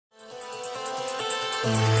He's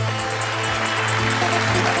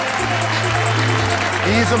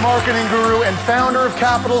a marketing guru and founder of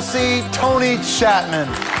Capital C, Tony Chapman.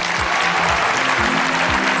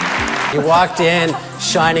 You walked in,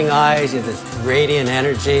 shining eyes, you had this radiant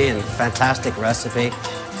energy and fantastic recipe.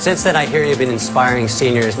 Since then, I hear you've been inspiring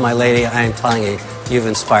seniors. My lady, I am telling you, you've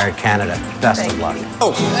inspired Canada. Best of luck.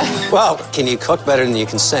 Oh, well, can you cook better than you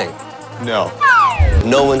can sing? No.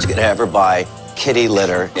 No one's gonna ever buy kitty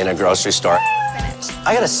litter in a grocery store.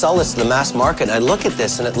 I gotta sell this to the mass market, and I look at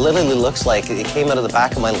this, and it literally looks like it came out of the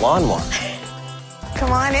back of my lawnmower.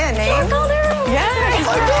 Come on in, eh? Yes.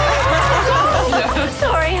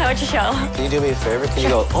 Sorry, how'd you show? Can you do me a favor? Can you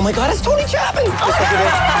go, oh my God, it's Tony Chapman! Oh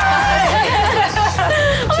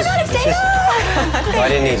my God, it's Dana! I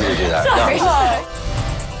didn't need you to do that. Sorry. No.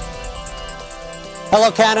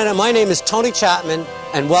 Hello, Canada. My name is Tony Chapman,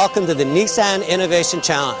 and welcome to the Nissan Innovation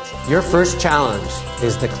Challenge. Your first challenge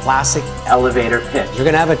is the classic elevator pitch. You're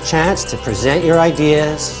going to have a chance to present your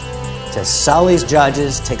ideas, to sell these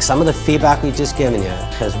judges, take some of the feedback we've just given you,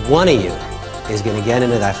 because one of you is going to get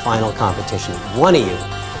into that final competition. One of you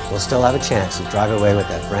will still have a chance to drive away with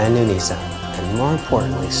that brand new Nissan, and more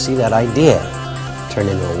importantly, see that idea turn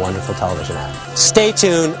into a wonderful television ad. Stay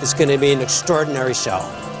tuned. It's going to be an extraordinary show.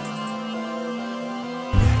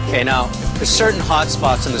 Okay, now, there's certain hot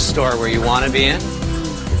spots in the store where you want to be in,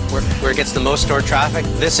 where it gets the most store traffic.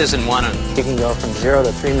 This isn't one of them. You can go from 0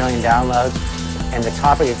 to 3 million downloads, and the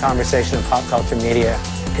topic of conversation in pop culture media,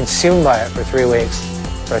 consumed by it for 3 weeks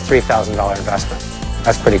for a $3,000 investment.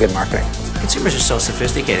 That's pretty good marketing. Consumers are so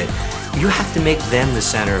sophisticated. You have to make them the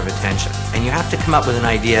center of attention, and you have to come up with an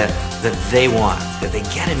idea that they want, that they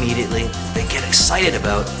get immediately, they get excited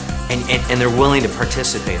about, and they're willing to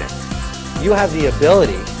participate in. You have the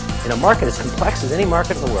ability in a market as complex as any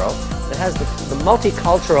market in the world, that has the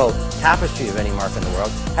multicultural tapestry of any market in the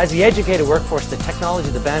world, has the educated workforce, the technology,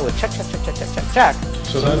 the bandwidth, check.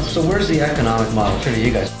 So where's the economic model for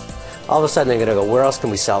you guys? All of a sudden they're going to go, where else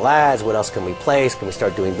can we sell ads? What else can we place? Can we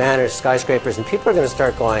start doing banners, skyscrapers? And people are going to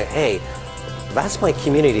start going, hey, that's my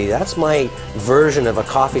community. That's my version of a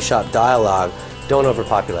coffee shop dialogue. Don't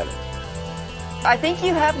overpopulate it. I think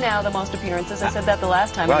you have now the most appearances. I said that the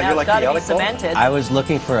last time. Well, now you're it's like got to the be cemented. I was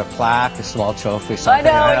looking for a plaque, a small trophy, something.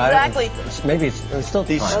 I know, exactly. Maybe it's still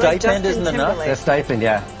The fine. stipend isn't enough? The stipend,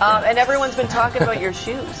 yeah. And everyone's been talking about your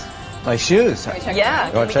shoes. My shoes. Yeah, You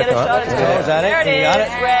can want we to check get a them shot out? at Is that it? There it You got is,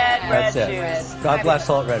 it? red That's shoes. it. God bless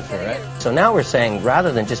Salt Redford, right? So now we're saying,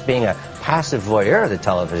 rather than just being a passive voyeur of the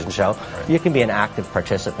television show, you can be an active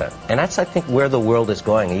participant. And that's, I think, where the world is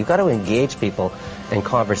going. You've got to engage people in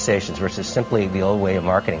conversations versus simply the old way of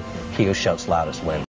marketing. He who shouts loudest wins.